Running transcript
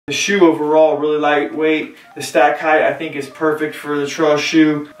The shoe overall, really lightweight. The stack height I think is perfect for the trail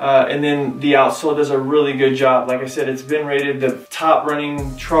shoe. And then the outsole does a really good job. Like I said, it's been rated the top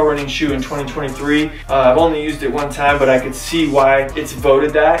trail running shoe in 2023. I've only used it one time, but I could see why it's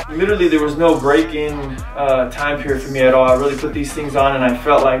voted that. Literally, there was no break-in time period for me at all. I really put these things on and I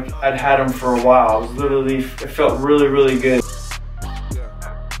felt like I'd had them for a while. It felt really, really good.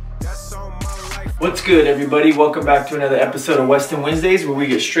 What's good, everybody? Welcome back to another episode of Weston Wednesdays, where we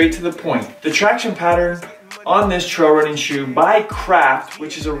get straight to the point. The traction pattern on this trail running shoe by Craft,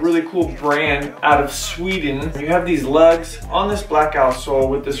 which is a really cool brand out of Sweden. You have these lugs on this black outsole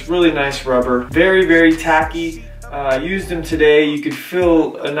with this really nice rubber. Very, very tacky. Used them today. You could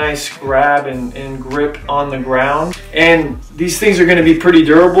feel a nice grab and grip on the ground. And these things are going to be pretty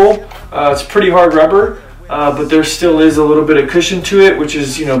durable. It's pretty hard rubber. But there still is a little bit of cushion to it, which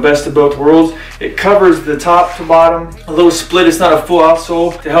is, best of both worlds. It covers the top to bottom, a little split. It's not a full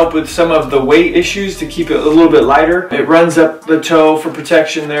outsole to help with some of the weight issues, to keep it a little bit lighter. It runs up the toe for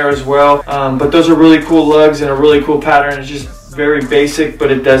protection there as well. But those are really cool lugs and a really cool pattern. It's just very basic,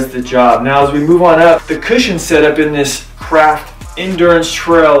 but it does the job. Now, as we move on up, the cushion setup in this Craft Endurance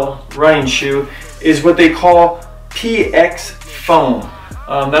Trail running shoe is what they call PX foam.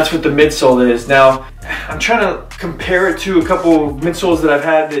 That's what the midsole is. Now, I'm trying to compare it to a couple midsoles that I've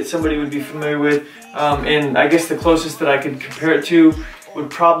had that somebody would be familiar with. And I guess the closest that I could compare it to would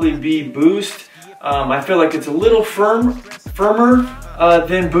probably be Boost. I feel like it's a little firmer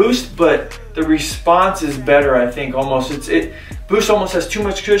than Boost, but the response is better, I think, almost. Boost almost has too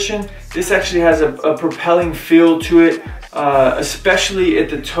much cushion. This actually has a propelling feel to it, especially at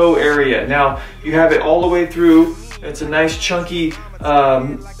the toe area. Now, you have it all the way through. It's a nice chunky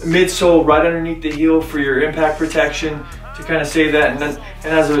midsole right underneath the heel for your impact protection, to kind of save that. And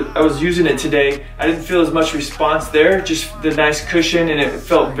as I was using it today, I didn't feel as much response there, just the nice cushion, and it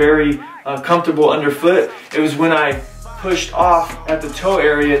felt very comfortable underfoot. It was when I pushed off at the toe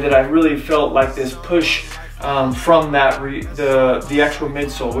area that I really felt like this push from the actual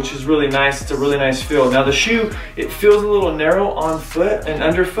midsole, which is really nice. It's a really nice feel. Now the shoe, it feels a little narrow on foot and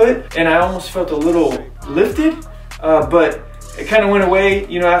underfoot, and I almost felt a little lifted. But it kind of went away,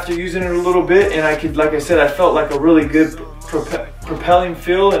 after using it a little bit, and I could, like I said, I felt like a really good propelling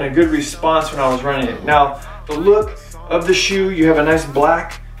feel and a good response when I was running it. Now, the look of the shoe, you have a nice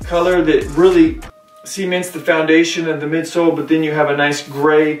black color that really cements the foundation of the midsole, but then you have a nice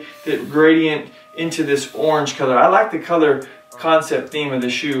gray that gradient into this orange color. I like the color concept theme of the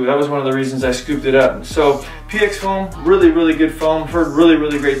shoe. That was one of the reasons I scooped it up. So PX foam, really, really good foam. Heard really,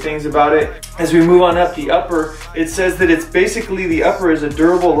 really great things about it. As we move on up, the upper, it says that it's basically, the upper is a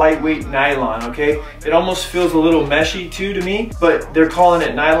durable, lightweight nylon, okay? It almost feels a little meshy too to me, but they're calling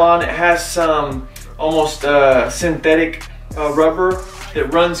it nylon. It has some almost synthetic rubber that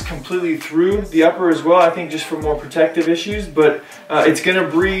runs completely through the upper as well, I think, just for more protective issues. But it's gonna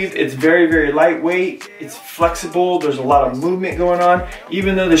breathe. It's very, very lightweight. It's flexible. There's a lot of movement going on.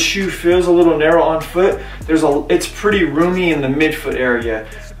 Even though the shoe feels a little narrow on foot, it's pretty roomy in the midfoot area.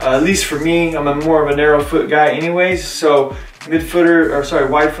 At least for me, I'm more of a narrow foot guy anyways, so wide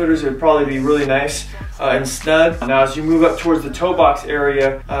footers would probably be really nice and snug. Now, as you move up towards the toe box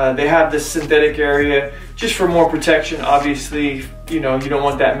area, they have this synthetic area just for more protection. Obviously, you don't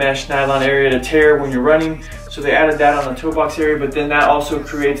want that mesh nylon area to tear when you're running, so they added that on the toe box area, but then that also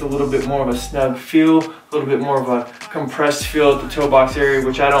creates a little bit more of a snug feel, a little bit more of a compressed feel at the toe box area,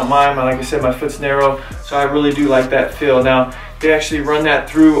 which I don't mind. Like I said, my foot's narrow, so I really do like that feel. Now, they actually run that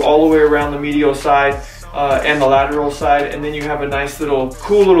through all the way around the medial side and the lateral side, and then you have a nice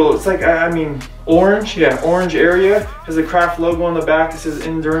cool little, it's like, orange area. Has a Craft logo on the back. It says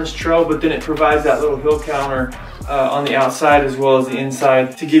Endurance Trail, but then it provides that little heel counter on the outside as well as the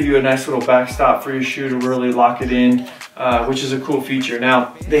inside to give you a nice little backstop for your shoe to really lock it in, which is a cool feature.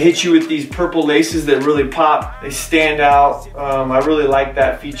 Now, they hit you with these purple laces that really pop. They stand out. I really like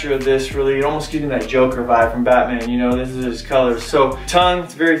that feature of this. Really, it almost gives me that Joker vibe from Batman. This is his colors. So tongue,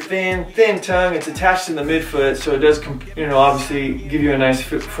 it's very thin tongue. It's attached in the midfoot, so it does, obviously give you a nice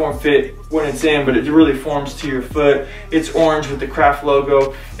form fit when it's in, but it really forms to your foot. It's orange with the Craft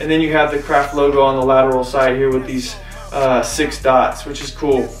logo, and then you have the Craft logo on the lateral side here with these 6 dots, which is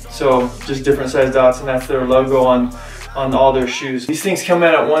cool. So just different size dots, and that's their logo on all their shoes. These things come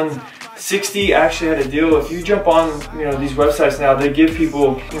out at $160. I actually had a deal. If you jump on these websites now, they give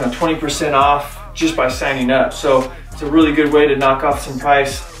people 20% off just by signing up. So it's a really good way to knock off some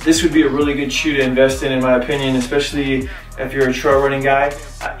price. This would be a really good shoe to invest in my opinion, especially if you're a trail running guy.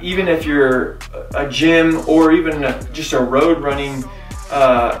 Even if you're a gym or even just a road running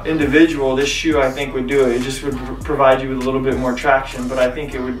individual, this shoe I think would do it. It just would provide you with a little bit more traction, but I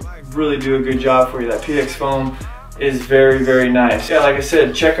think it would really do a good job for you. That PX foam is very, very nice. Yeah, like I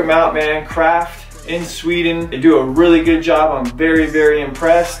said, check them out, man. Craft in Sweden. They do a really good job. I'm very, very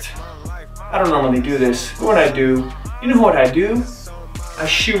impressed. I don't normally do this, but when I do, you know what I do? I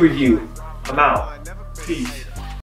shoe review. I'm out. Peace.